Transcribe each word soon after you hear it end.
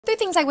Other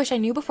things I wish I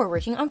knew before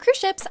working on cruise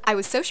ships. I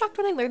was so shocked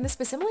when I learned this,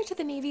 but similar to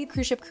the Navy,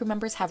 cruise ship crew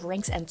members have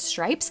ranks and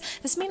stripes.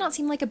 This may not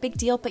seem like a big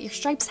deal, but your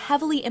stripes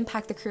heavily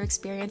impact the crew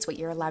experience, what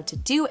you're allowed to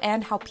do,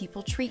 and how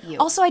people treat you.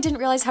 Also, I didn't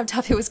realize how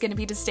tough it was going to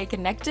be to stay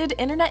connected.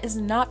 Internet is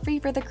not free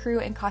for the crew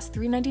and costs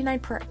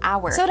 $3.99 per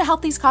hour. So to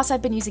help these costs,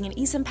 I've been using an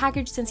eSIM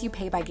package since you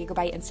pay by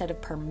gigabyte instead of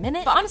per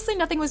minute. But honestly,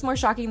 nothing was more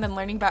shocking than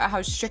learning about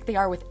how strict they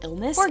are with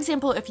illness. For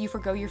example, if you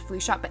forgo your flu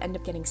shot but end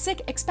up getting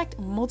sick, expect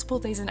multiple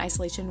days in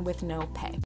isolation with no pay.